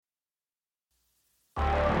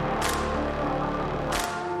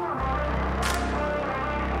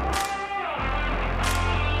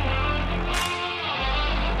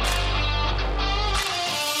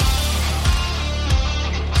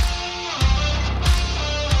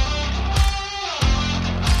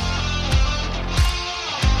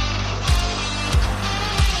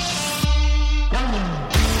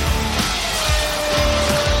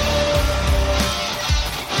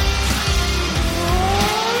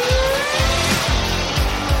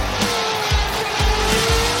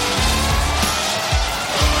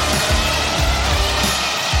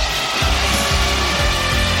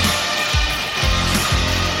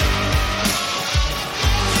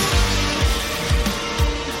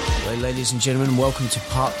ladies and gentlemen. Welcome to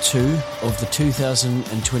part 2 of the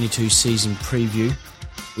 2022 season preview.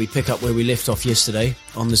 We pick up where we left off yesterday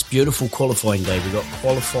on this beautiful qualifying day. We've got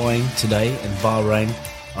qualifying today in Bahrain.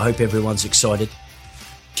 I hope everyone's excited.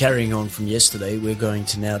 Carrying on from yesterday, we're going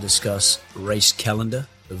to now discuss race calendar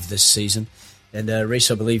of this season. And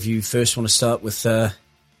Reece, I believe you first want to start with a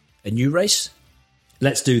new race?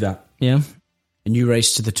 Let's do that. Yeah. A new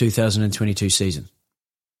race to the 2022 season.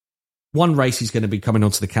 One race is going to be coming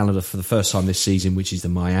onto the calendar for the first time this season, which is the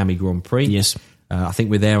Miami Grand Prix. Yes. I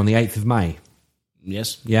think we're there on the 8th of May.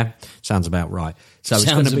 Yes. Yeah? Sounds about right. So it's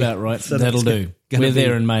going to be about right. That'll do. We're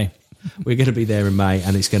there in May. We're going to be there in May,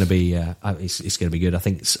 and it's going to be it's going to be good. I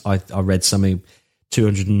think I read something,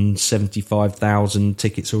 275,000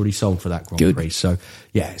 tickets already sold for that Grand Prix. So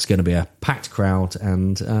yeah, it's going to be a packed crowd,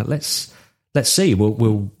 and let's see.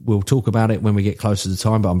 We'll talk about it when we get closer to the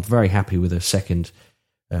time. But I'm very happy with a second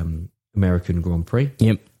American Grand Prix.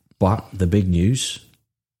 Yep. But the big news,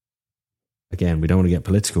 again, we don't want to get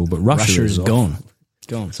political, but Russia is gone.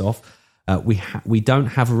 Gone. It's off. We don't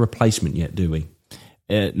have a replacement yet, do we?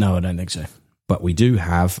 No, I don't think so. But we do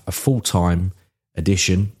have a full-time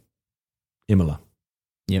edition Imola.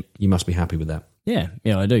 Yep. You must be happy with that. Yeah,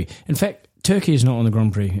 I do. In fact, Turkey is not on the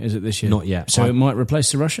Grand Prix, is it, this year? Not yet. So it might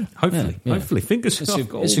replace the Russia? Hopefully. Yeah. Hopefully. Fingers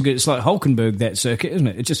crossed. It's like Hulkenberg, that circuit, isn't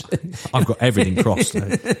it? It just I've got everything crossed.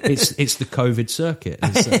 It's the COVID circuit.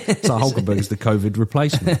 It's like Hulkenberg is the COVID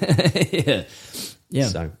replacement. Yeah.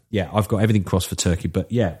 So, yeah, I've got everything crossed for Turkey.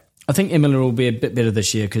 But, yeah. I think Imola will be a bit better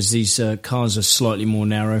this year because these cars are slightly more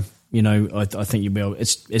narrow. You know, I think you'll be able...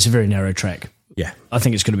 It's a very narrow track. Yeah. I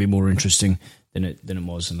think it's going to be more interesting than it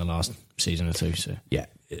was in the last season or two. So yeah,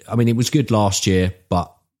 I mean, it was good last year,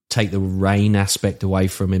 but take the rain aspect away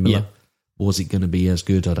from Imola. Yeah. Was it going to be as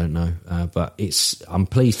good? I don't know. But I'm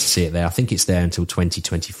pleased to see it there. I think it's there until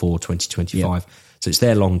 2024, 2025. Yeah. So it's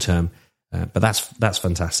there long term. But that's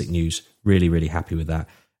fantastic news. Really, really happy with that.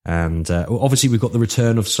 And obviously we've got the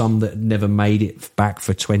return of some that never made it back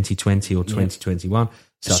for 2020 or 2021.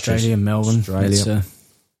 Australia, Melbourne. Australia.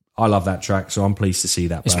 I love that track, so I'm pleased to see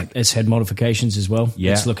that back. It's had modifications as well.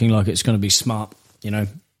 Yeah. It's looking like it's going to be smart,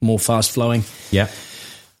 more fast flowing. Yeah.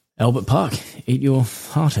 Albert Park, eat your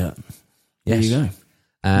heart out. Yes. There you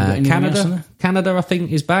go. Canada, I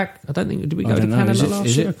think, is back. I don't think, did we go to Canada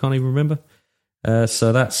last year? I can't even remember.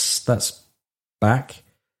 So that's back.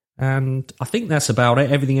 And I think that's about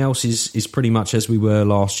it. Everything else is pretty much as we were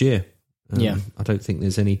last year. I don't think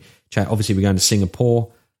there's any chat. Obviously, we're going to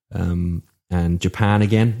Singapore and Japan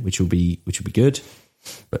again, which will be good.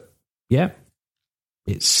 But yeah,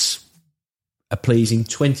 it's a pleasing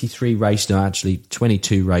 22 race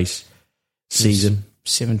season.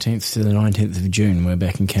 17th to the 19th of June, we're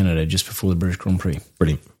back in Canada just before the British Grand Prix.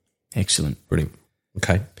 Brilliant. Excellent. Brilliant.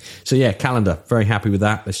 Okay. So yeah, calendar. Very happy with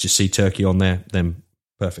that. Let's just see Turkey on there. Then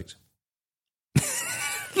perfect.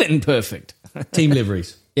 Then perfect. Team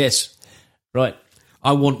liveries. Yes. Right.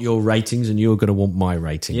 I want your ratings and you're going to want my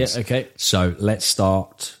ratings. Yeah, okay. So let's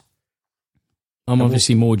start. I'm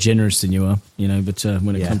obviously more generous than you are, but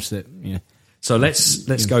when it comes to that, yeah. So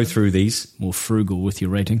let's go through these. More frugal with your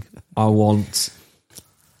rating. I want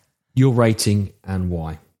your rating and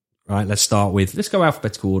why. Right, let's go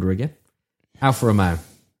alphabetical order again. Alfa Romeo.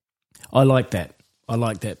 I like that.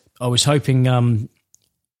 I was hoping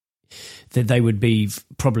that they would be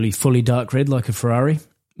probably fully dark red like a Ferrari,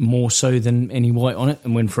 more so than any white on it.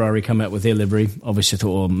 And when Ferrari come out with their livery, obviously I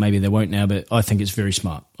thought, maybe they won't now, but I think it's very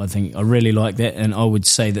smart. I really like that, and I would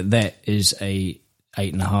say that is a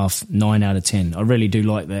 8.5, 9 out of 10. I really do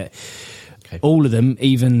like that. Okay. All of them,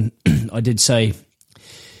 even I did say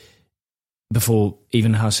before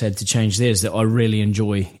even Haas had to change theirs that I really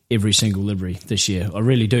enjoy every single livery this year. I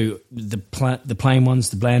really do. The plain ones,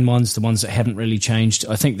 the bland ones, the ones that haven't really changed.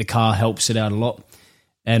 I think the car helps it out a lot.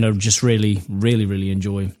 And I just really, really, really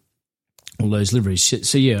enjoy all those liveries.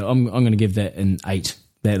 So yeah, I'm going to give that an 8.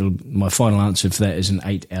 My final answer for that is an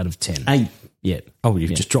 8 out of 10. 8? Yeah. Oh,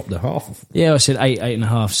 you've just dropped the half. Yeah, I said 8,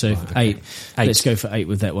 8.5. So okay. 8. Let's go for 8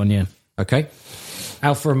 with that one, yeah. Okay.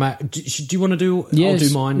 Alfa Romeo. Do you want to do... I'll do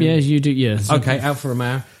mine. Yeah, you do, yeah. Okay, Alfa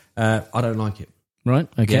Romeo. I don't like it. Right,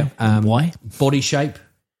 okay. Yeah. Why? Body shape.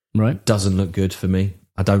 Right. Doesn't look good for me.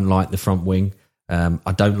 I don't like the front wing.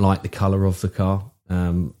 I don't like the colour of the car.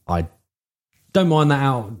 I don't mind that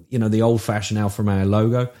out, the old-fashioned Alfa Romeo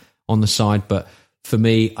logo on the side, but for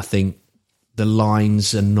me, I think the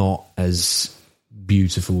lines are not as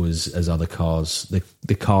beautiful as other cars.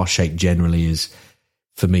 The car shape generally is,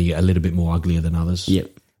 for me, a little bit more uglier than others.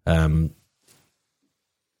 Yep. I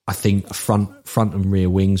think front and rear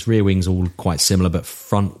wings all quite similar, but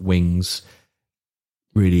front wings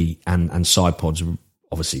really and side pods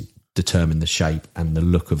obviously determine the shape and the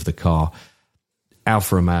look of the car.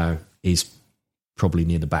 Alfa Romeo is probably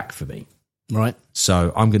near the back for me. Right.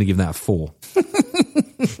 So I'm going to give that a 4.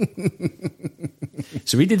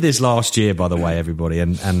 So we did this last year, by the way, everybody.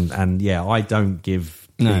 And yeah, I don't give...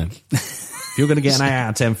 No. If you're going to get an 8 out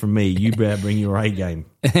of 10 from me, you better bring your A game.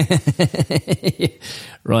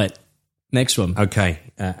 Right. Next one. Okay.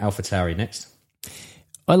 AlphaTauri next.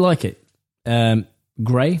 I like it.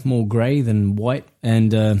 Grey, more grey than white.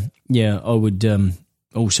 And I would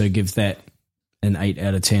also give that an 8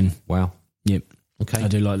 out of 10. Wow. Yep. Okay. I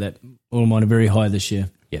do like that. All of mine are very high this year.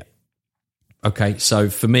 Yeah. Okay, so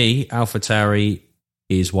for me, AlphaTauri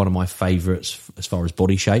is one of my favourites as far as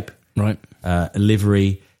body shape. Right.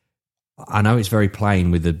 Livery, I know it's very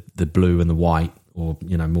plain with the blue and the white, or,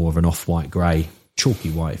 more of an off-white grey,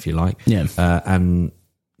 chalky white if you like. Yeah. And,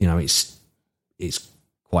 it's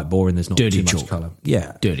quite boring. There's not dirty too chalk. much colour.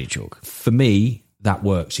 Yeah. Dirty chalk. For me, that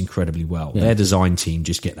works incredibly well. Yeah. Their design team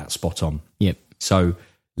just get that spot on. Yep. So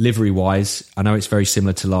livery-wise, I know it's very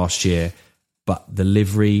similar to last year, but the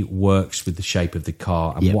livery works with the shape of the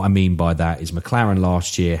car. And what I mean by that is McLaren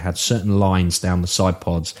last year had certain lines down the side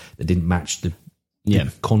pods that didn't match the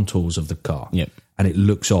contours of the car. Yep. And it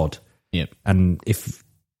looks odd. Yep. And if,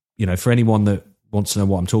 for anyone that wants to know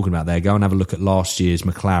what I'm talking about there, go and have a look at last year's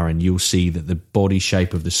McLaren. You'll see that the body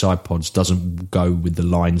shape of the side pods doesn't go with the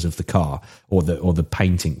lines of the car or the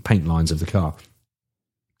paint lines of the car.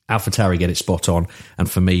 AlphaTauri get it spot on,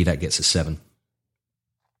 and for me, that gets a 7.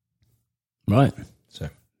 Right. So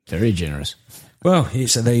very generous. Well, they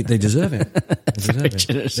deserve it. They deserve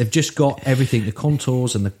it. They've just got everything. The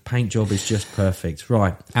contours and the paint job is just perfect.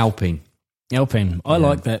 Right, Alpine. I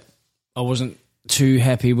like that. I wasn't too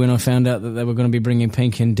happy when I found out that they were going to be bringing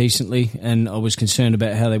pink in decently, and I was concerned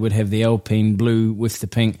about how they would have the Alpine blue with the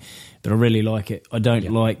pink, but I really like it. I don't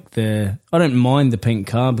mind the pink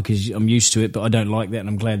car because I'm used to it, but I don't like that, and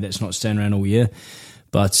I'm glad that's not staying around all year.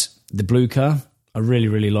 But the blue car, I really,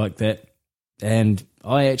 really like that, and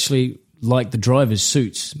I actually like the drivers'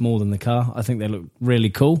 suits more than the car. I think they look really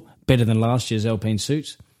cool, better than last year's Alpine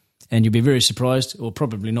suits, and you'll be very surprised, or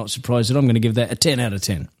probably not surprised, that I'm going to give that a 10 out of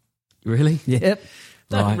 10. Really? Yep.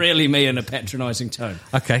 Don't Right. really me in a patronising tone.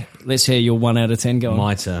 Okay. Let's hear your 1 out of 10. Go on.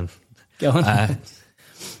 My turn. Go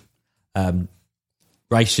on.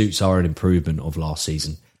 Race suits are an improvement of last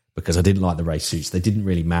season because I didn't like the race suits. They didn't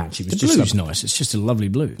really match. It was The just blue's nice. It's just a lovely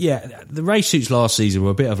blue. Yeah, the race suits last season were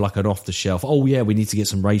a bit of like an off the shelf. Oh yeah, we need to get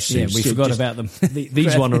some race Yeah, suits. we forgot about them.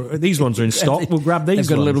 These ones are in stock. We'll grab these. They've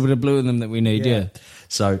got ones. a little bit of blue in them that we need. Yeah.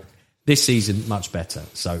 So this season much better.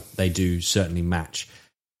 So they do certainly match.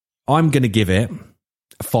 I'm going to give it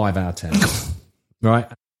a 5 out of 10, right?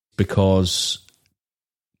 Because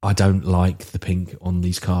I don't like the pink on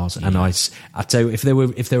these cars, and I tell you, if they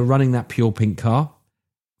were running that pure pink car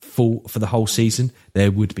for the whole season, they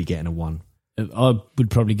would be getting a 1. I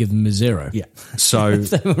would probably give them a 0. Yeah. So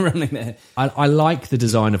if they were running that. I like the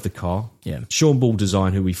design of the car. Yeah. Sean Ball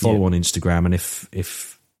Design, who we follow on Instagram, and if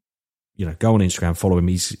go on Instagram, follow him.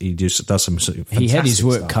 He just does some sort of fantastic he had his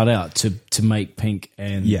work stuff. cut out to make pink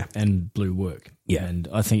and blue work. Yeah. And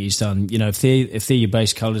I think he's done. If they're your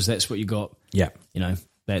base colours, that's what you got. Yeah.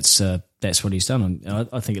 That's what he's done. And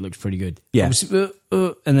I think it looks pretty good. Yeah.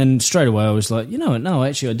 And then straight away I was like, no,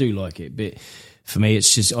 actually I do like it. But for me,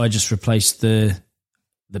 it's just I just replaced the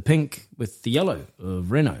pink with the yellow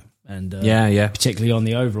of Renault, and particularly on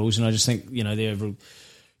the overalls. And I just think the overall,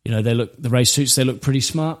 the race suits, they look pretty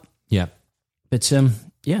smart. Yeah. But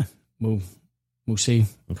we'll see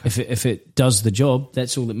if it does the job.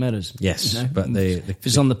 That's all that matters. Yes, but if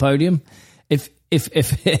it's on the podium, if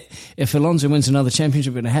Alonso wins another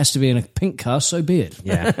championship and it has to be in a pink car, so be it.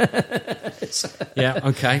 Yeah. Yeah.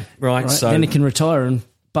 Okay. Right. So then he can retire and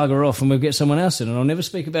bugger off, and we'll get someone else in, and I'll never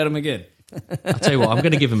speak about him again. I'll tell you what, I'm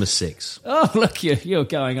going to give him a 6. Oh, look, you're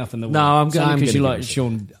going up in the world. No, I'm going because you like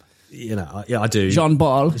Sean. I do. Jean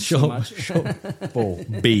Paul. Sean Paul.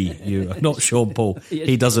 B. You not Sean Paul.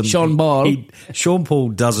 He doesn't. Sean Paul. Sean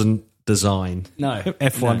Paul doesn't design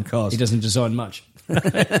F1 cars. He doesn't design much.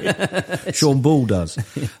 Sean Ball does.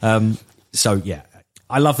 So yeah,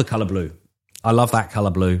 I love the colour blue. I love that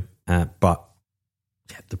colour blue, but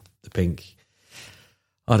the pink.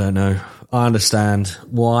 I don't know. I understand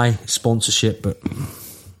why sponsorship, but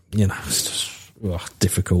it's just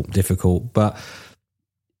difficult. But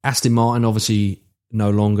Aston Martin obviously no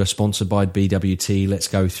longer sponsored by BWT. Let's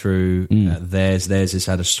go through theirs. Theirs has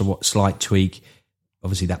had a slight tweak.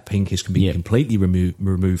 Obviously, that pink is completely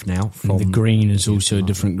removed now. From the green is also a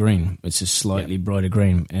different green. It's a slightly brighter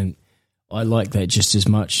green, and I like that just as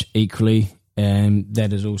much equally. And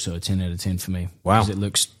that is also a 10 out of 10 for me. Wow. Because it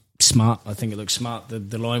looks smart. I think it looks smart.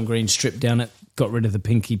 The lime green stripped down it, got rid of the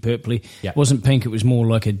pinky purpley. Yeah. It wasn't pink, it was more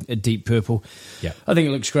like a deep purple. Yeah. I think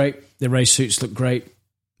it looks great. The race suits look great.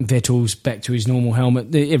 Vettel's back to his normal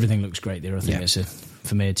helmet. Everything looks great there. I think that's,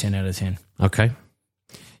 for me, a 10 out of 10. Okay.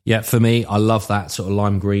 Yeah, for me, I love that sort of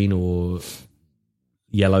lime green or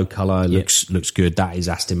yellow colour. Looks good. That is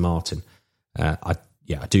Aston Martin. I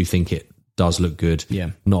do think it does look good. Yeah.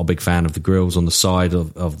 Not a big fan of the grills on the side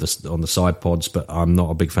on the side pods, but I'm not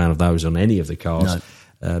a big fan of those on any of the cars.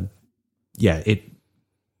 No.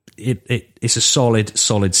 It's a solid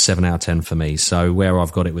 7 out of 10 for me. So where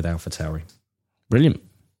I've got it with AlphaTauri. Brilliant.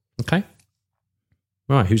 Okay.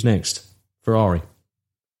 Right, who's next? Ferrari.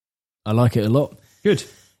 I like it a lot. Good.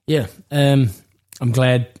 Yeah. I'm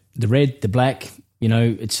glad the red, the black,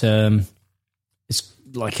 it's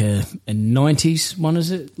like a 90s one,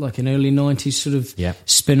 is it? Like an early 90s sort of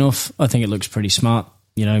spin-off. I think it looks pretty smart.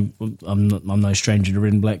 I'm no stranger to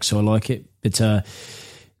red and black, so I like it. But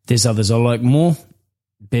there's others I like more.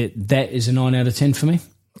 But that is a 9 out of 10 for me.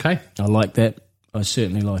 Okay. I like that. I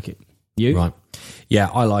certainly like it. You? Right. Yeah,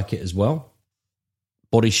 I like it as well.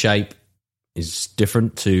 Body shape is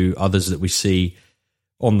different to others that we see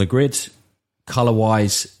on the grid.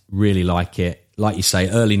 Colour-wise, really like it. Like you say,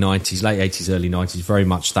 early 90s, late 80s, early 90s, very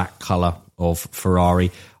much that colour of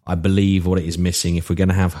Ferrari. I believe what it is missing, if we're going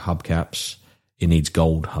to have hubcaps, it needs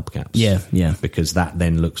gold hubcaps. Yeah. Because that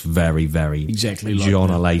then looks very, very exactly John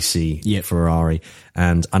like Alesi Ferrari.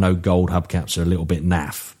 And I know gold hubcaps are a little bit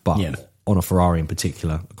naff, but on a Ferrari in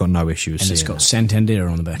particular, I've got no issue with seeing it. And it's got Santander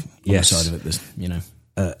on the back, on the side of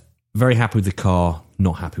it. Very happy with the car,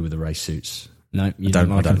 not happy with the race suits. No, I don't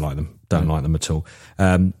like them. Don't like them at all.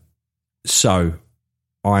 So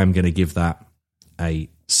I am going to give that a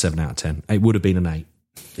 7 out of 10. It would have been an 8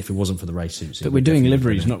 if it wasn't for the race suits. But we're doing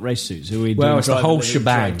liveries, not race suits. It's the whole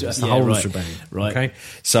shebang. It's the whole shebang. Right. Okay.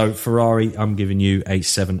 So Ferrari, I'm giving you a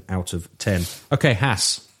 7 out of 10. Okay,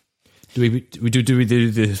 Haas. Do we do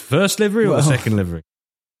the first livery or the second livery?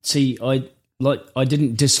 See, I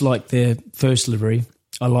didn't dislike their first livery.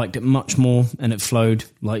 I liked it much more, and it flowed,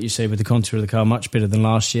 like you say, with the contour of the car, much better than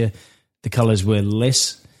last year. The colours were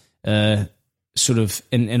less, sort of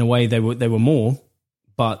in a way they were more,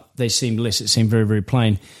 but they seemed less. It seemed very, very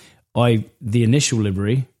plain. The initial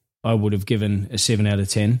livery, I would have given a 7 out of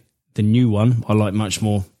 10. The new one, I like much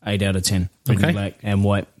more, 8 out of 10. Red and black and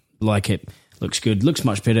white, like it. Looks good. Looks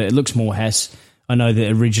much better. It looks more Haas. I know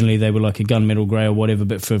that originally they were like a gunmetal grey or whatever,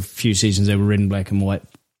 but for a few seasons they were red and black and white.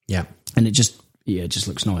 Yeah. And it just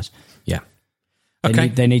looks nice. Yeah. Okay.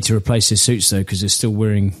 They need to replace their suits though, because they're still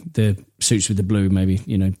wearing the suits with the blue, maybe,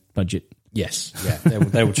 budget. Yes. Yeah.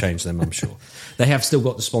 They will change them, I'm sure. They have still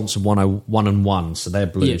got the sponsor 101 and 1, so they're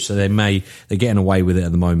blue. Yeah. So they're getting away with it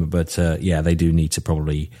at the moment, but they do need to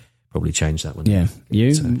probably change that one. Yeah.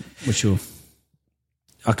 What's your...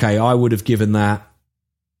 Okay, I would have given that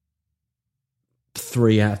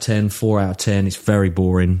 3 out of 10, 4 out of 10. It's very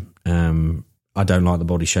boring. I don't like the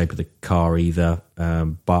body shape of the car either.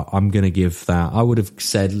 But I'm going to give that... I would have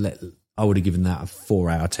given that a 4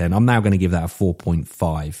 out of 10. I'm now going to give that a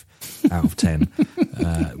 4.5 out of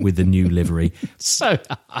 10 with the new livery. So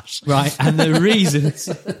harsh. Right, and the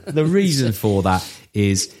reason for that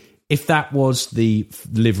is if that was the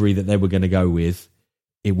livery that they were going to go with,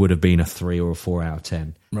 it would have been a 3 or a 4 out of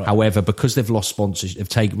 10. Right. However, because they've lost sponsorship,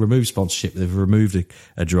 removed sponsorship, they've removed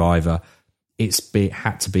a driver, it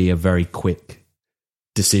had to be a very quick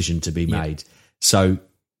decision to be made. So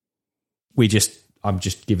I'm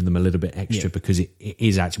just giving them a little bit extra because it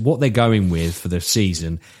is actually what they're going with for the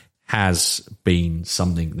season has been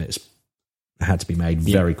something that's had to be made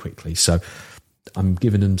very quickly. So I'm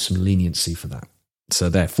giving them some leniency for that. So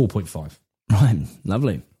they're 4.5. Right,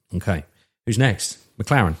 lovely. Okay, who's next?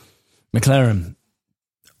 McLaren.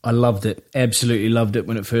 I loved it. Absolutely loved it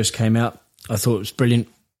when it first came out. I thought it was brilliant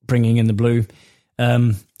bringing in the blue.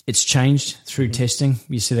 It's changed through testing.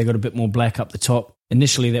 You see they got a bit more black up the top.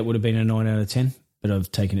 Initially that would have been a 9 out of 10, but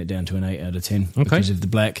I've taken it down to an 8 out of 10 because of the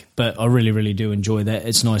black. But I really, really do enjoy that.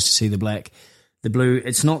 It's nice to see the black. The blue,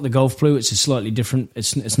 it's not the Golf blue. It's a slightly different.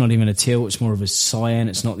 It's not even a teal. It's more of a cyan.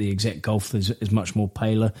 It's not the exact Golf. It's much more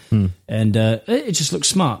paler. And it just looks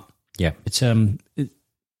smart. Yeah. It's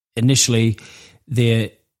initially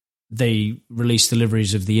they released the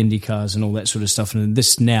liveries of the Indy cars and all that sort of stuff, and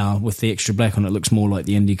this now with the extra black on it looks more like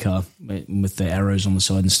the Indy car with the arrows on the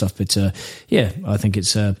side and stuff. But I think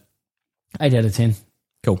it's 8 out of 10.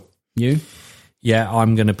 Cool. You? Yeah,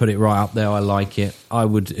 I'm going to put it right up there. I like it. I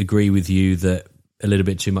would agree with you that a little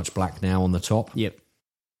bit too much black now on the top. Yep.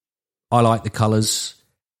 I like the colours.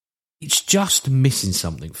 It's just missing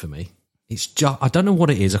something for me. It's just, I don't know what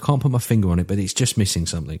it is. I can't put my finger on it, but it's just missing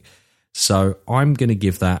something. So I'm going to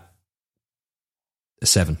give that a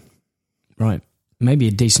 7. Right. Maybe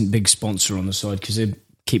a decent big sponsor on the side, because they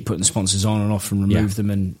keep putting sponsors on and off and remove them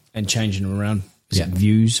and changing them around. Is it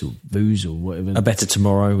Views or Vooz or whatever? A Better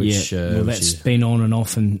Tomorrow, which that's been on and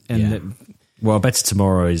off, and well, Better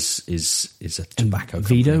Tomorrow is a tobacco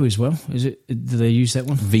company. Vido as well. Is it? Do they use that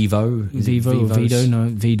one? Vivo or Vido? No,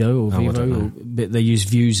 Vido or Vivo. But they use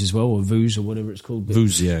Views as well, or Vooz or whatever it's called. But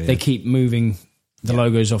Vooz, yeah. They keep moving the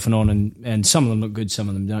logos off and on, and some of them look good, some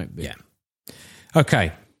of them don't. But. Yeah.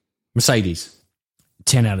 Okay, Mercedes.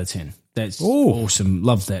 10 out of 10. That's awesome.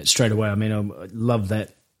 Love that straight away. I mean, I love that.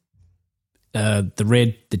 The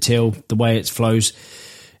red, the tail, the way it flows.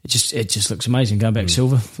 It just looks amazing. Going back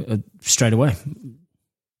silver straight away.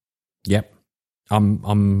 Yep.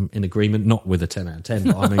 I'm in agreement, not with a 10 out of 10,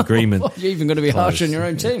 but I'm in agreement. You're even going to be harsh on your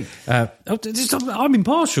own team. I'm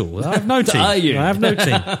impartial. I have no team. Are you? I have no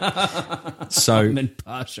team. So I'm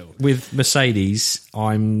impartial. With Mercedes,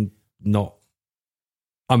 I'm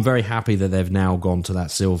very happy that they've now gone to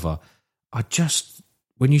that silver.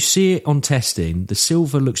 When you see it on testing, the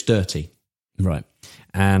silver looks dirty. Right.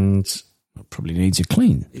 And it probably needs a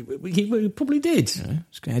clean. It probably did. Yeah,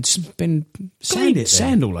 it's been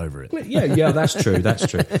sand all over it. Yeah, that's true. That's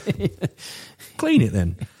true. Clean it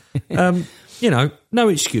then. No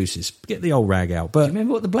excuses. Get the old rag out. But do you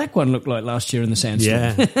remember what the black one looked like last year in the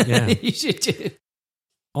sandstorm? Yeah. You should do.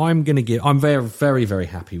 I'm very, very, very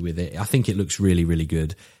happy with it. I think it looks really, really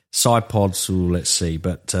good. Side pods, let's see,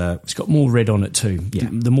 but it's got more red on it too. Yeah.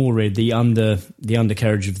 The more red, the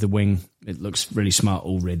undercarriage of the wing, it looks really smart.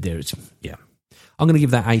 All red there. I'm going to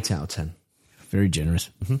give that 8 out of 10. Very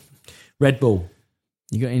generous. Mm-hmm. Red Bull.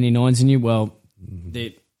 You got any 9s in you? Well,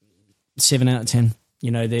 they're 7 out of 10.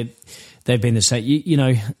 They've been the same.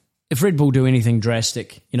 If Red Bull do anything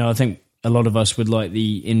drastic, I think a lot of us would like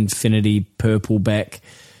the Infinity purple back.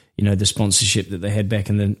 The sponsorship that they had back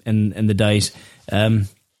in the days.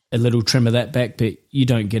 A little trim of that back, but you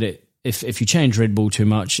don't get it. If you change Red Bull too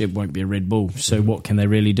much, it won't be a Red Bull. So what can they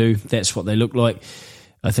really do? That's what they look like.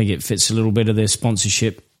 I think it fits a little bit of their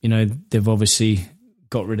sponsorship. They've obviously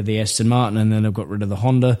got rid of the Aston Martin, and then they've got rid of the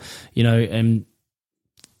Honda, and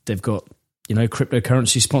they've got,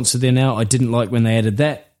 cryptocurrency sponsored there now. I didn't like when they added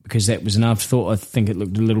that, because that was an afterthought. I think it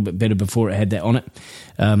looked a little bit better before it had that on it.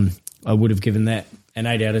 I would have given that an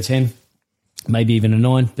 8 out of 10, maybe even a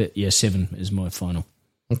 9, but 7 is my final.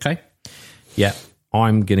 Okay. Yeah,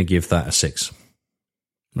 I'm going to give that a 6.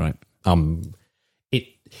 Right.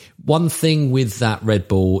 One thing with that Red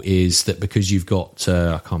Bull is that because you've got,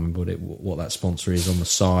 I can't remember what that sponsor is on the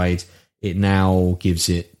side, it now gives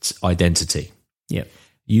it identity. Yeah.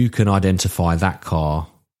 You can identify that car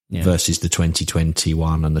versus the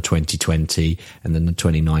 2021 and the 2020 and then the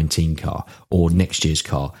 2019 car or next year's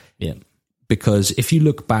car. Yeah. Because if you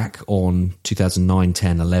look back on 2009,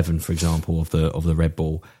 10, 11, for example, of the Red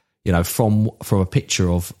Bull, from a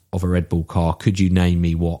picture of a Red Bull car, could you name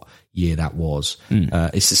me what year that was?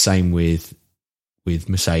 It's the same with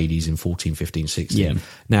Mercedes in 14, 15, 16. Yeah.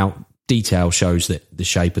 Now, detail shows that the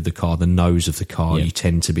shape of the car, the nose of the car, you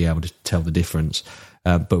tend to be able to tell the difference.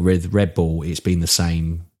 But with Red Bull, it's been the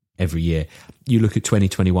same every year. You look at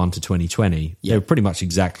 2021 to 2020, they were pretty much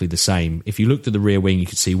exactly the same. If you looked at the rear wing, you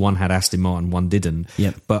could see one had Aston Martin, one didn't.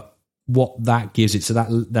 Yep. But what that gives it, so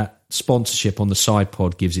that sponsorship on the side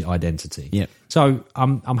pod gives it identity. Yeah. So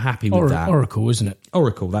I'm happy with that. Oracle, isn't it?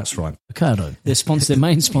 Oracle, that's right. Ocado. Their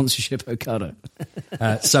main sponsorship, Ocado.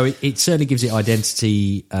 So it certainly gives it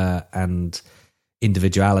identity and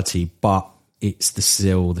individuality, but it's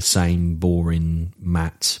still the same boring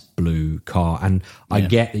matte blue car. And I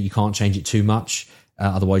get that you can't change it too much.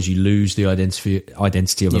 Otherwise, you lose the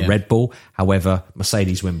identity of a Red Bull. However,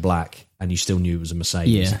 Mercedes went black, and you still knew it was a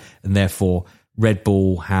Mercedes. Yeah. And therefore, Red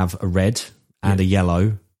Bull have a red and a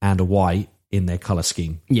yellow and a white in their colour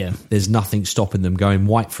scheme. Yeah. There's nothing stopping them going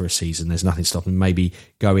white for a season. There's nothing stopping them maybe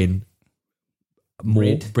going more,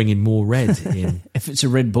 red. Bringing more red in. If it's a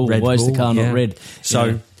Red Bull, why is the car not red?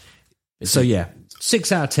 So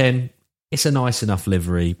 6 out of 10. It's a nice enough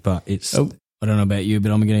livery, but it's... I don't know about you,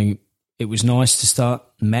 but I'm getting... It was nice to start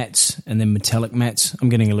mattes and then metallic mattes. I'm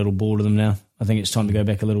getting a little bored of them now. I think it's time to go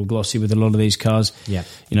back a little glossy with a lot of these cars. Yeah.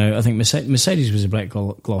 I think Mercedes was a black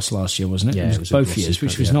gloss last year, wasn't it? Yeah, it was both years,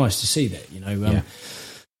 which was nice to see that,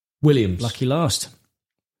 Williams. Lucky last.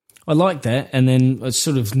 I like that, and then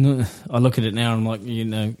I look at it now and I'm like,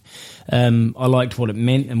 I liked what it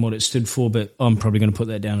meant and what it stood for, but I'm probably going to put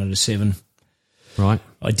that down at a 7. Right.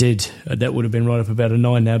 I did. That would have been right up about a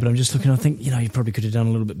 9 now, but I'm just looking, I think, you probably could have done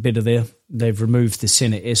a little bit better there. They've removed the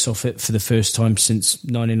Senna S off it for the first time since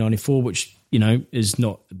 1994, which, is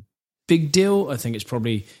not a big deal. I think it's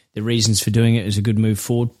probably the reasons for doing it is a good move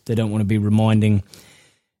forward. They don't want to be reminding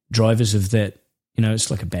drivers of that.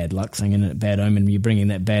 It's like a bad luck thing and a bad omen. You're bringing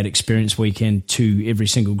that bad experience weekend to every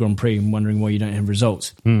single Grand Prix and wondering why you don't have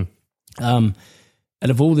results. Out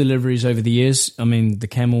of all the liveries over the years, the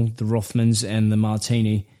Camel, the Rothmans, and the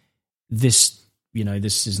Martini, this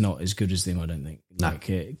is not as good as them, I don't think. No.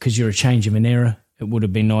 Because you're a change of an era. It would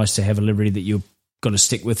have been nice to have a livery that you've got to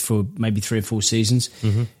stick with for maybe 3 or 4 seasons.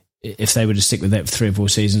 Mm-hmm. If they were to stick with that for 3 or 4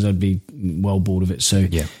 seasons, I'd be well bored of it. So,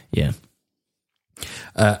 yeah.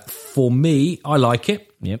 For me, I like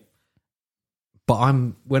it. Yep. But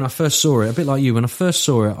when I first saw it, a bit like you, when I first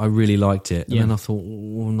saw it, I really liked it. And then I thought,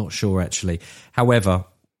 I'm not sure actually. However,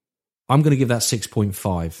 I'm going to give that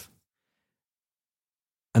 6.5.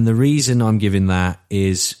 And the reason I'm giving that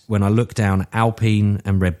is when I look down Alpine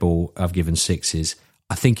and Red Bull, I've given 6s.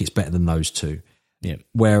 I think it's better than those two. Yeah.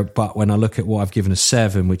 But when I look at what I've given a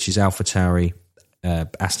 7, which is AlphaTauri,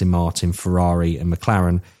 Aston Martin, Ferrari, and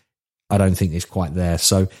McLaren, I don't think it's quite there.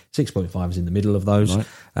 So 6.5 is in the middle of those.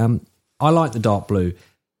 Right. I like the dark blue.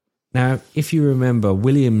 Now, if you remember,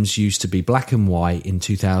 Williams used to be black and white in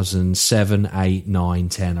 2007, 8, 9,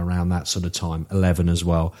 10, around that sort of time, 11 as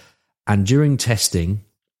well. And during testing,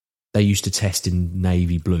 they used to test in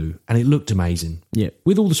navy blue, and it looked amazing. Yeah.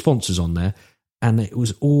 With all the sponsors on there. And it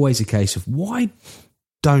was always a case of, why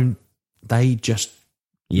don't they just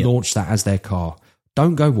launch that as their car?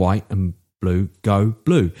 Don't go white and blue, go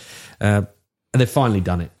blue. And they've finally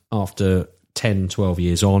done it after 10, 12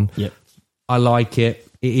 years on. Yep. I like it.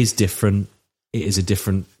 It is different. It is a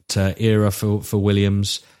different era for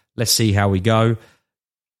Williams. Let's see how we go.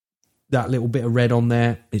 That little bit of red on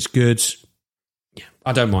there, it's good. Yeah,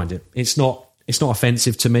 I don't mind it. It's not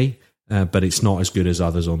offensive to me, but it's not as good as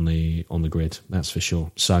others on the grid. That's for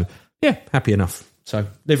sure. So yeah, happy enough. So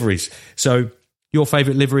liveries. So your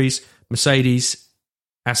favourite liveries: Mercedes,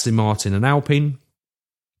 Aston Martin, and Alpine,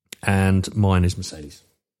 and mine is Mercedes.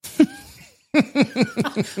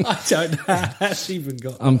 I don't know how that's even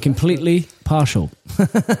got. I'm completely partial.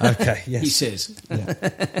 Okay, yes. He says.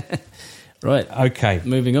 Yeah. Right. Okay.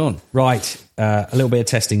 Moving on. Right. A little bit of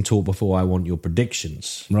testing talk before I want your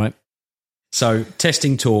predictions. Right. So,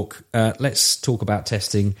 testing talk. Let's talk about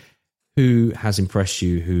testing. Who has impressed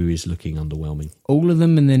you? Who is looking underwhelming? All of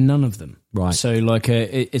them and then none of them. Right. So,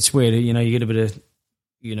 it's weird. You get a bit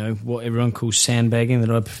of, what everyone calls sandbagging that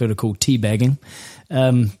I prefer to call teabagging.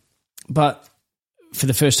 But for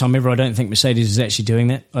the first time ever, I don't think Mercedes is actually doing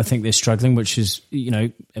that. I think they're struggling, which is,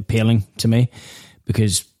 appealing to me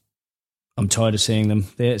because I'm tired of seeing them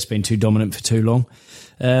there. It's been too dominant for too long.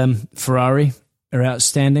 Ferrari are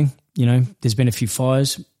outstanding. There's been a few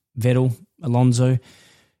fires. Vettel, Alonso,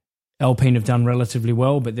 Alpine have done relatively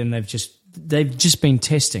well, but then they've just been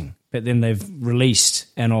testing. But then they've released,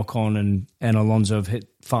 and Ocon and Alonso have hit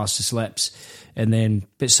fastest laps,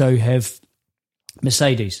 but so have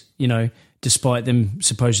Mercedes. Despite them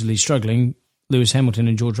supposedly struggling, Lewis Hamilton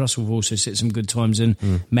and George Russell have also set some good times in.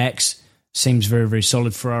 Max seems very, very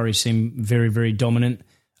solid. Ferrari seem very, very dominant.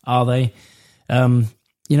 Are they? But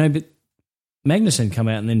Magnussen come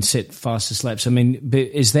out and then set fastest laps. But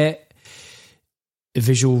is that a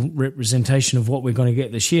visual representation of what we're going to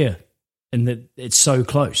get this year? And that it's so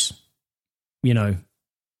close.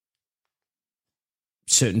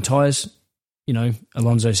 Certain tyres,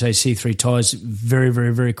 Alonso says C3 tyres very,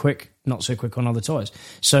 very, very quick, not so quick on other tyres.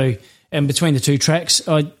 So, and between the two tracks,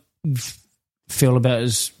 I feel about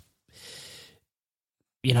as,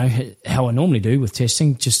 how I normally do with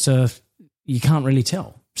testing, just you can't really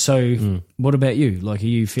tell. So what about you? Are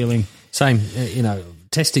you feeling... Same,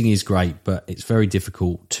 testing is great, but it's very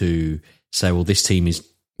difficult to say, well, this team is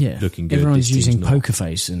looking good. Everyone's using poker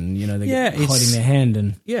face and, they're hiding their hand.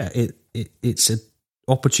 And it's an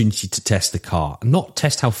opportunity to test the car. Not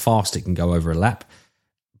test how fast it can go over a lap,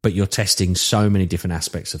 but you're testing so many different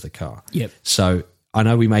aspects of the car. Yep. So I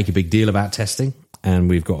know we make a big deal about testing, and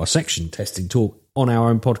we've got a section, Testing Talk, on our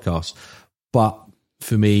own podcast. But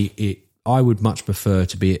for me, I would much prefer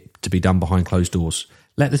to be done behind closed doors.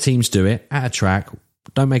 Let the teams do it at a track.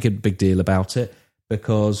 Don't make a big deal about it,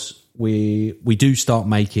 because we do start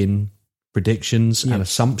making predictions and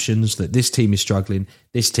assumptions that this team is struggling,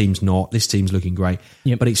 this team's not, this team's looking great,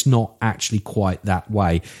 but it's not actually quite that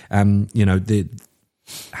way. The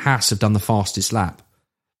Haas have done the fastest lap.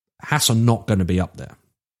 Haas are not going to be up there.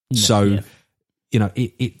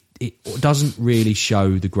 It doesn't really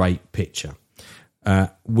show the great picture.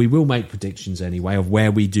 We will make predictions anyway of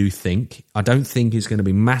where we do think. I don't think it's going to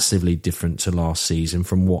be massively different to last season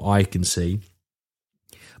from what I can see.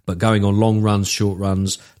 But going on long runs, short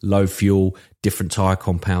runs, low fuel, different tyre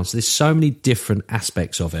compounds, there's so many different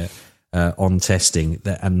aspects of it on testing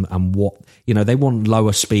that, and what, they want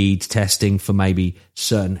lower speed testing for maybe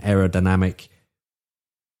certain aerodynamic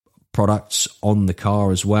products on the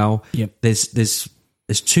car as well. Yep. There's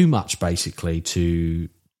too much basically to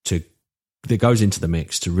that goes into the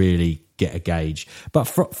mix to really get a gauge. But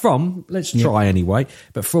from let's try anyway.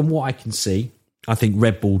 But from what I can see, I think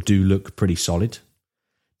Red Bull do look pretty solid.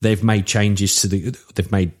 They've made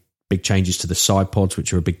big changes to the side pods,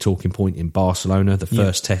 which are a big talking point in Barcelona, the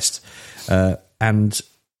first test, and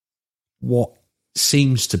what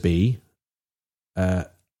seems to be a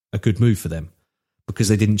good move for them because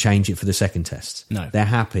they didn't change it for the second test. No, they're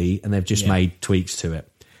happy and they've just made tweaks to it.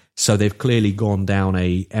 So they've clearly gone down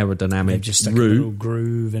a aerodynamic They've just stuck a little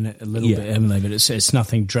groove in it a little bit, haven't they? But it's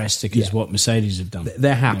nothing drastic as what Mercedes have done.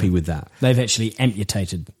 They're happy with that. They've actually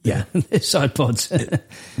amputated their side pods.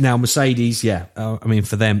 Now, Mercedes,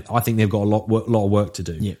 for them, I think they've got a lot of work to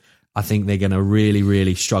do. Yeah. I think they're going to really,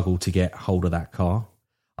 really struggle to get hold of that car.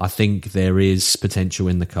 I think there is potential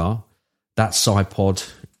in the car. That side pod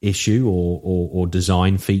issue or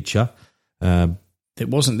design feature, it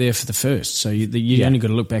wasn't there for the first, so you only got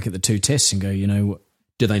to look back at the two tests and go,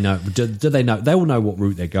 do they know? Do they know? They will know what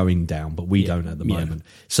route they're going down, but we don't at the moment.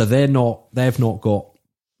 So they're not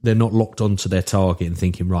locked onto their target and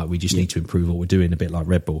thinking, right, we just need to improve what we're doing, a bit like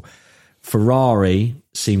Red Bull. Ferrari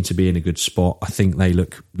seem to be in a good spot. I think they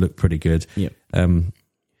look pretty good. Yep.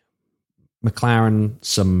 McLaren,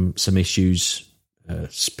 some issues,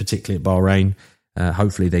 particularly at Bahrain.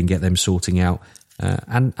 Hopefully they can get them sorting out.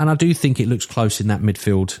 And I do think it looks close in that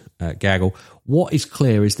midfield gaggle. What is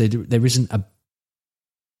clear is there isn't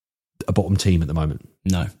a bottom team at the moment.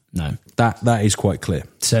 No. That is quite clear.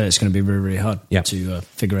 So it's going to be really, really hard to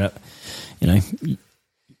figure out,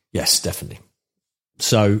 Yes, definitely.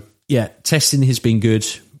 So, testing has been good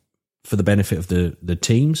for the benefit of the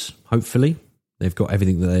teams, hopefully. They've got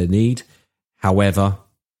everything that they need. However,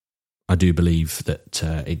 I do believe that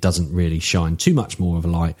it doesn't really shine too much more of a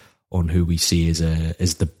light on who we see as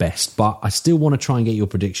the best. But I still want to try and get your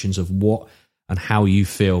predictions of what and how you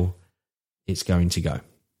feel it's going to go.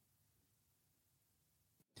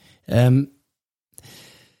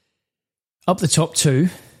 Up the top two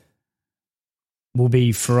will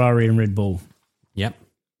be Ferrari and Red Bull. Yep.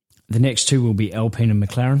 The next two will be Alpine and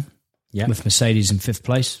McLaren. Yep. With Mercedes in fifth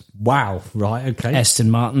place. Wow. Right. Okay. Aston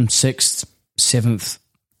Martin sixth, seventh,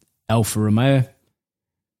 Alfa Romeo,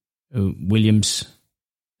 Williams,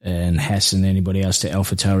 and Haas, and anybody else to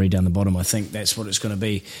AlphaTauri down the bottom. I think that's what it's going to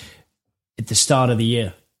be at the start of the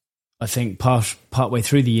year. I think partway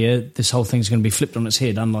through the year, this whole thing's going to be flipped on its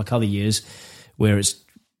head, unlike other years where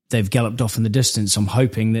they've galloped off in the distance. I'm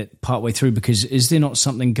hoping that partway through, because is there not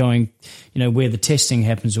something going, where the testing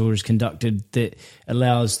happens or is conducted that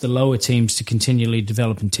allows the lower teams to continually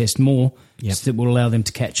develop and test more, that will allow them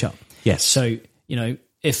to catch up? Yes. So,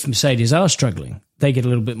 if Mercedes are struggling, they get a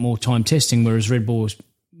little bit more time testing, whereas Red Bull is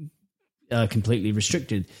completely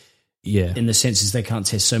restricted. Yeah. In the senses they can't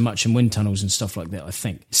test so much in wind tunnels and stuff like that, I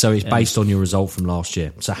think. So it's based on your result from last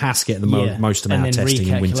year. So Haas get the most amount of testing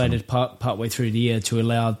in wind tunnels. And then recalculated partway through the year to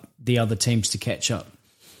allow the other teams to catch up.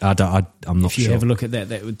 I'm not sure. If you have a look at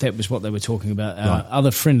that was what they were talking about. Right. Other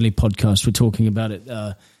friendly podcasts were talking about it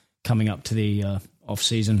coming up to the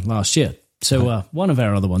off-season last year. So one of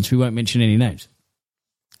our other ones, we won't mention any names.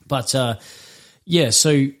 But, so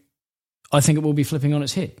I think it will be flipping on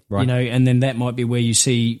its head. Right. And then that might be where you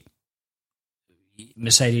see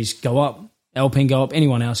Mercedes go up, Alpine go up,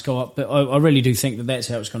 anyone else go up. But I really do think that that's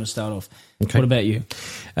how it's going to start off. Okay. What about you?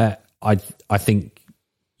 I think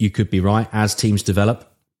you could be right. As teams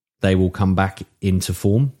develop, they will come back into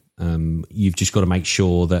form. You've just got to make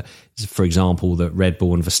sure that, for example, that Red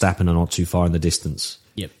Bull and Verstappen are not too far in the distance.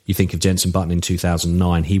 Yep. You think of Jenson Button in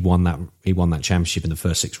 2009. He won that championship in the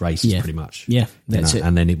first 6 races, pretty much. Yeah, that's it.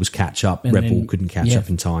 And then it was catch up. And Red Bull couldn't catch up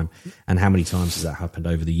in time. And how many times has that happened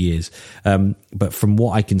over the years? But from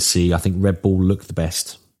what I can see, I think Red Bull look the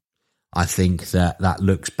best. I think that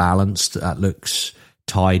looks balanced. That looks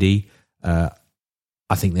tidy. I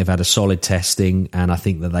think they've had a solid testing, and I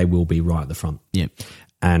think that they will be right at the front. Yep.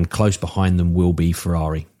 And close behind them will be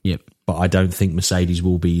Ferrari. Yep. But I don't think Mercedes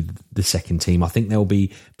will be the second team. I think they'll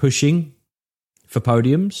be pushing for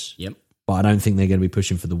podiums. Yep. But I don't think they're going to be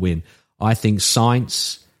pushing for the win. I think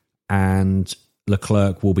Sainz and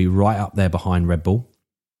Leclerc will be right up there behind Red Bull.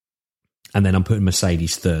 And then I'm putting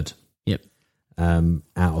Mercedes third. Yep. Out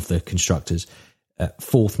of the constructors.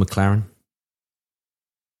 Fourth, McLaren.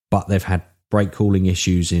 but they've had brake cooling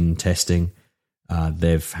issues in testing.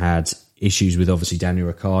 They've had issues with obviously Daniel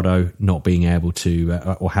Ricciardo not being able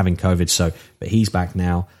to or having COVID. But he's back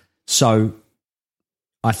now. So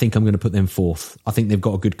I think I'm going to put them fourth. I think they've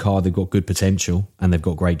got a good car, they've got good potential, and they've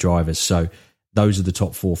got great drivers. So those are the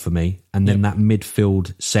top four for me. And then that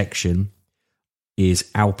midfield section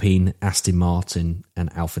is Alpine, Aston Martin,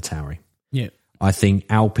 and AlphaTauri. Yeah. I think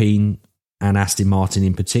Alpine and Aston Martin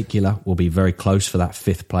in particular will be very close for that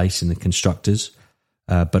fifth place in the constructors.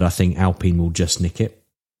 But I think Alpine will just nick it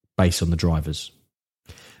based on the drivers.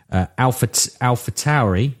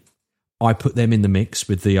 AlphaTauri, I put them in the mix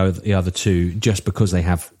with the other two just because they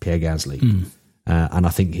have Pierre Gasly. And I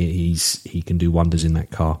think he can do wonders in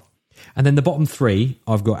that car. And then the bottom three,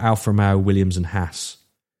 I've got Alfa Romeo, Williams and Haas.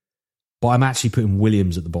 But I'm actually putting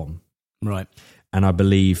Williams at the bottom. Right. And I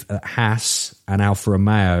believe Haas and Alfa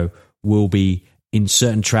Romeo will be, in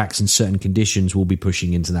certain tracks and certain conditions, will be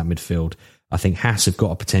pushing into that midfield. I think Haas have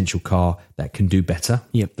got a potential car that can do better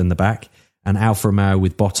than the back. And Alfa Romeo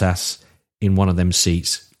with Bottas in one of them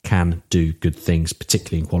seats can do good things,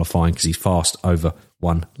 particularly in qualifying because he's fast over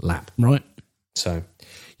one lap. Right. So,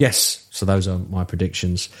 yes. So those are my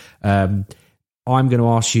predictions. I'm going to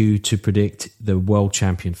ask you to predict the world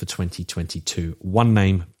champion for 2022. One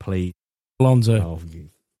name, please. Alonso. Oh,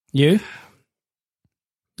 you?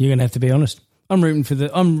 You're going to have to be honest. I'm rooting for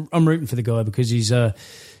the guy because he's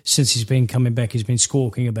since he's been coming back, he's been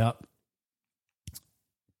squawking about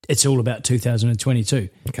it's all about 2022.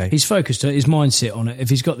 Okay. He's focused his mindset on it. If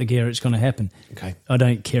he's got the gear, it's going to happen. Okay. I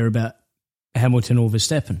don't care about Hamilton or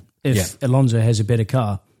Verstappen. If Alonso has a better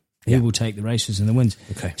car, he will take the races and the wins.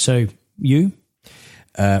 Okay. So you?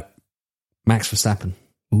 Max Verstappen.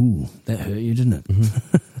 Ooh, that hurt you, didn't it?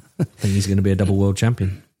 Mm-hmm. I think he's going to be a double world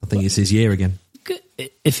champion. I think it's his year again. Good.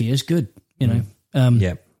 If he is good, you know.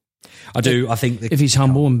 Yeah. I do. I think if he's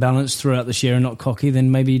humble and balanced throughout this year and not cocky,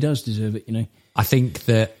 then maybe he does deserve it, you know. I think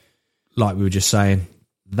that, like we were just saying,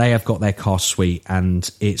 they have got their car sweet and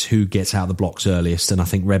it's who gets out of the blocks earliest. And I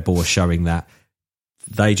think Red Bull are showing that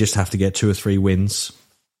they just have to get 2 or 3 wins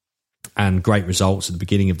and great results at the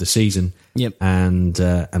beginning of the season. Yep. And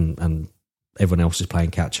everyone else is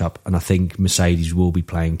playing catch up. And I think Mercedes will be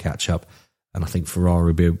playing catch up. And I think Ferrari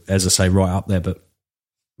will be, as I say, right up there. But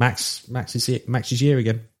Max's year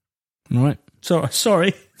again. All right.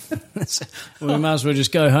 Sorry. Well, we might as well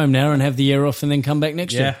just go home now and have the year off and then come back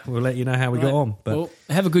next year. Yeah, we'll let you know how we got on. But well,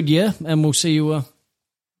 have a good year and we'll see you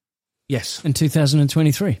yes, in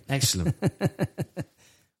 2023. Excellent.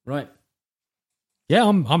 Right. Yeah,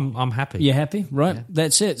 I'm happy. You're happy? Right. Yeah.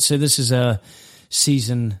 That's it. So this is our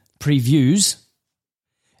season previews.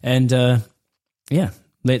 And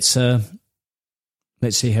let's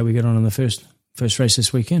see how we get on in the first race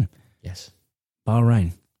this weekend. Yes.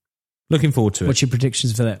 Bahrain. Looking forward to it. What's your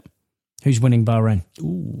predictions for that? Who's winning Bahrain?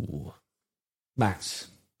 Ooh. Max.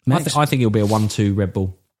 Max? I think it'll be a 1-2 Red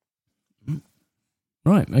Bull.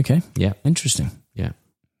 Right, okay. Yeah. Interesting. Yeah.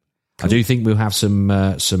 Cool. I do think we'll have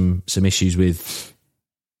some issues with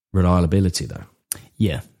reliability, though.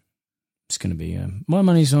 Yeah. It's going to be... my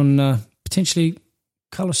money's on potentially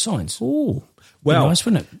Carlos Sainz. Ooh. Well, nice,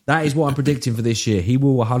 wouldn't it? That is what I'm predicting for this year. He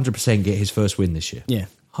will 100% get his first win this year. Yeah.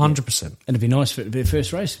 100%. And it'd be nice for it to be the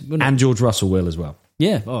first race, wouldn't it? And George Russell will as well.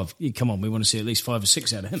 Yeah. Oh, come on. We want to see at least 5 or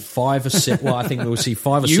 6 out of him. 5 or 6. Well, I think we'll see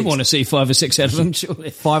 5 or 6. You want to see 5 or 6 out of him, surely.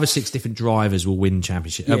 5 or 6 different drivers will win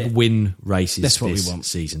championship, win races. That's what we want.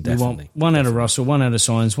 Season, definitely. We want one out of Russell, one out of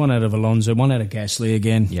Sainz, one out of Alonso, one out of Gasly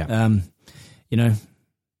again. Yeah. You know,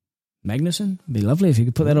 Magnussen, it'd be lovely if you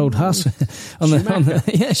could put that old Haas on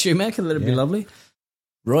the Schumacher. That'd be lovely.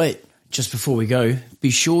 Right. Just before we go, be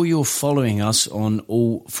sure you're following us on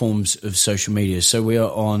all forms of social media. So we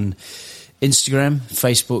are on Instagram,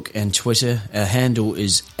 Facebook, and Twitter. Our handle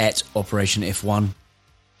is @Operation F1.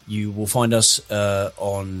 You will find us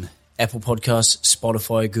on Apple Podcasts,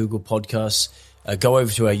 Spotify, Google Podcasts. Go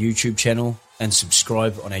over to our YouTube channel and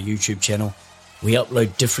subscribe on our YouTube channel. We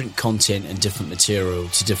upload different content and different material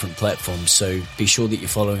to different platforms. So be sure that you're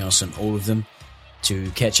following us on all of them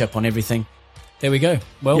to catch up on everything. There we go.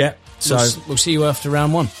 Well, so we'll see you after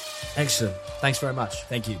round 1. Excellent. Thanks very much.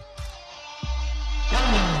 Thank you.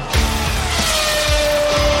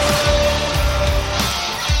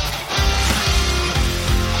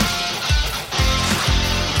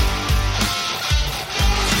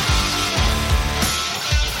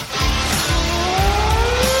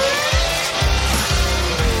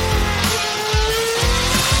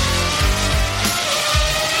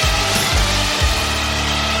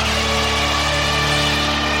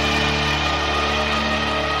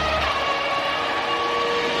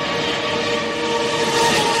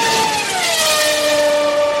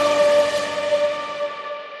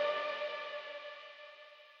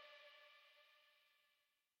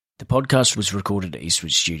 podcast was recorded at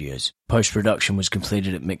Eastwood Studios. Post-production was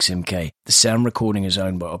completed at MixMK. The sound recording is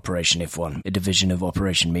owned by Operation F1, a division of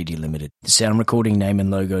Operation Media Limited. The sound recording name and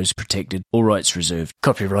logo is protected. All rights reserved.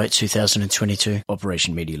 Copyright 2022.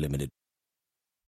 Operation Media Limited.